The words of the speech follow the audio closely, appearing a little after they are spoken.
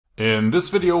In this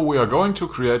video we are going to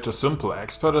create a simple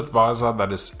ExpertAdvisor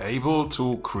that is able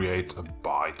to create a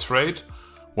buy trade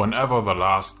whenever the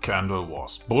last candle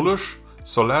was bullish.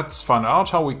 So let's find out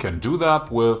how we can do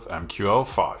that with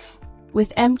MQL5.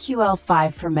 With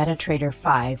MQL5 for MetaTrader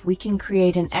 5, we can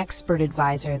create an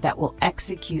ExpertAdvisor that will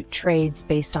execute trades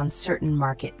based on certain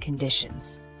market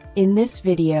conditions. In this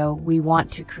video, we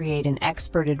want to create an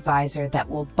ExpertAdvisor that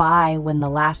will buy when the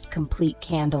last complete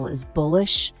candle is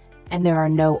bullish and there are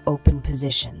no open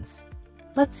positions.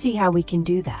 Let's see how we can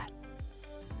do that.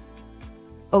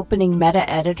 Opening Meta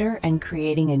Editor and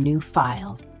creating a new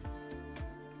file.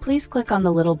 Please click on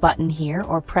the little button here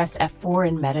or press F4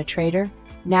 in MetaTrader.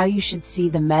 Now you should see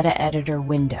the Meta Editor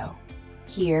window.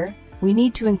 Here, we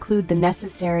need to include the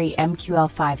necessary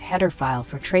MQL5 header file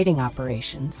for trading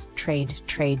operations,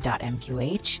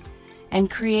 trade.mqh,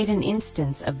 and create an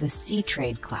instance of the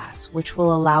ctrade class, which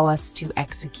will allow us to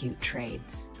execute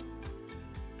trades.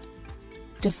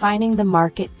 Defining the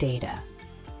market data.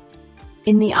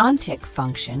 In the onTick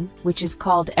function, which is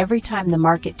called every time the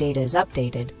market data is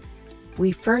updated,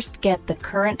 we first get the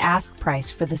current ask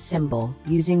price for the symbol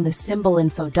using the symbol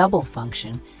info double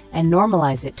function and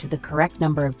normalize it to the correct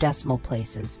number of decimal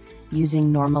places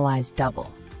using normalized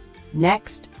double.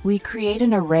 Next, we create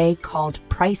an array called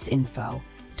price info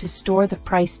to store the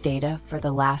price data for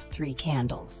the last 3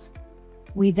 candles.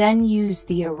 We then use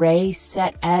the array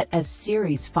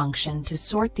setAsSeries function to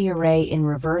sort the array in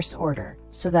reverse order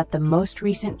so that the most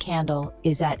recent candle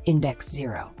is at index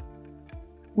 0.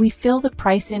 We fill the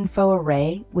price info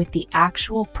array with the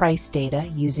actual price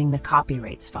data using the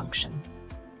copyRates function.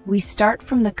 We start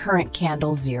from the current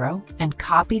candle 0 and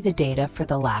copy the data for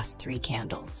the last 3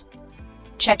 candles.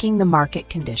 Checking the market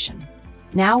condition.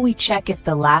 Now we check if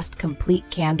the last complete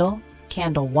candle,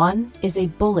 candle 1, is a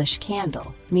bullish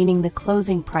candle, meaning the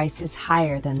closing price is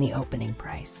higher than the opening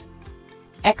price.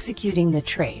 Executing the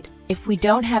trade. If we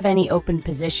don't have any open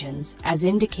positions, as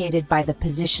indicated by the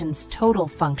positions total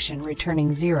function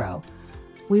returning 0,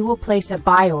 we will place a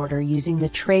buy order using the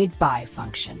trade buy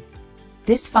function.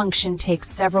 This function takes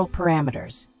several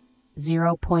parameters.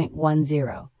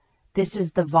 0.10. This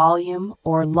is the volume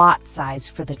or lot size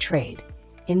for the trade.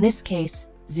 In this case,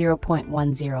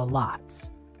 0.10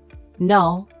 lots.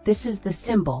 Null, this is the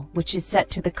symbol, which is set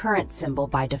to the current symbol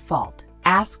by default.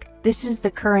 Ask, this is the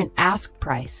current ask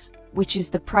price, which is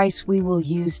the price we will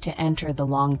use to enter the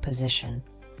long position.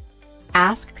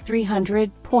 Ask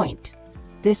 300 point.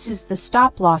 This is the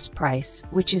stop loss price,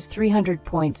 which is 300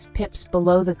 pips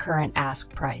below the current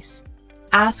ask price.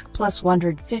 Ask plus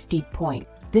 150 point.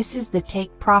 This is the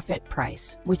take profit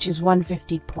price, which is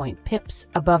 150 pips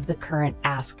above the current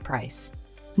ask price.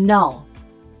 Null.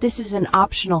 This is an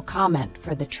optional comment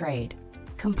for the trade.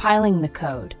 Compiling the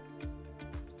code.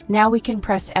 Now we can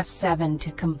press F7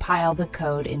 to compile the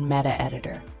code in Meta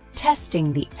Editor.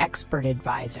 Testing the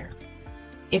ExpertAdvisor.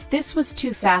 If this was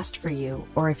too fast for you,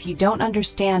 or if you don't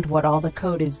understand what all the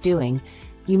code is doing,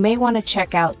 you may want to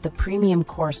check out the premium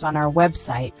course on our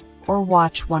website or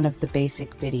watch one of the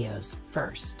basic videos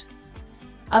first.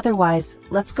 Otherwise,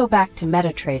 let's go back to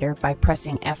MetaTrader by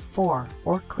pressing F4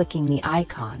 or clicking the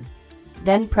icon.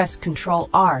 Then press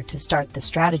Ctrl-R to start the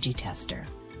strategy tester.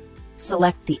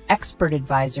 Select the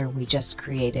ExpertAdvisor we just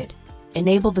created,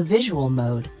 enable the visual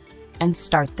mode, and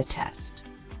start the test.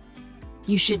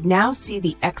 You should now see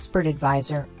the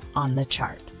ExpertAdvisor on the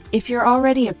chart. If you're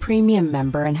already a premium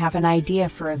member and have an idea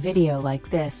for a video like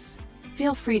this,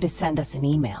 feel free to send us an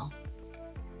email.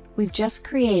 We've just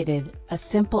created a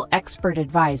simple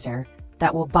ExpertAdvisor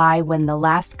that will buy when the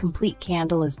last complete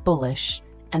candle is bullish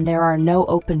and there are no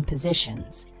open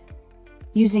positions,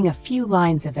 using a few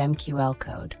lines of MQL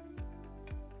code.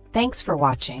 Thanks for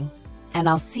watching, and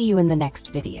I'll see you in the next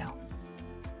video.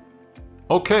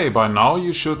 Okay, by now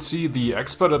you should see the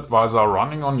ExpertAdvisor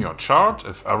running on your chart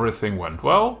if everything went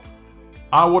well.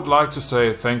 I would like to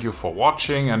say thank you for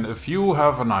watching, and if you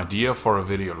have an idea for a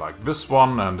video like this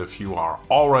one and if you are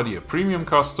already a premium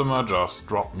customer, just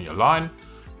drop me a line.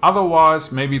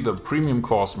 Otherwise, maybe the premium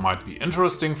course might be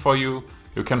interesting for you.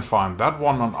 You can find that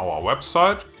one on our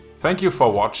website. Thank you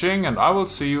for watching, and I will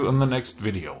see you in the next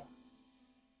video.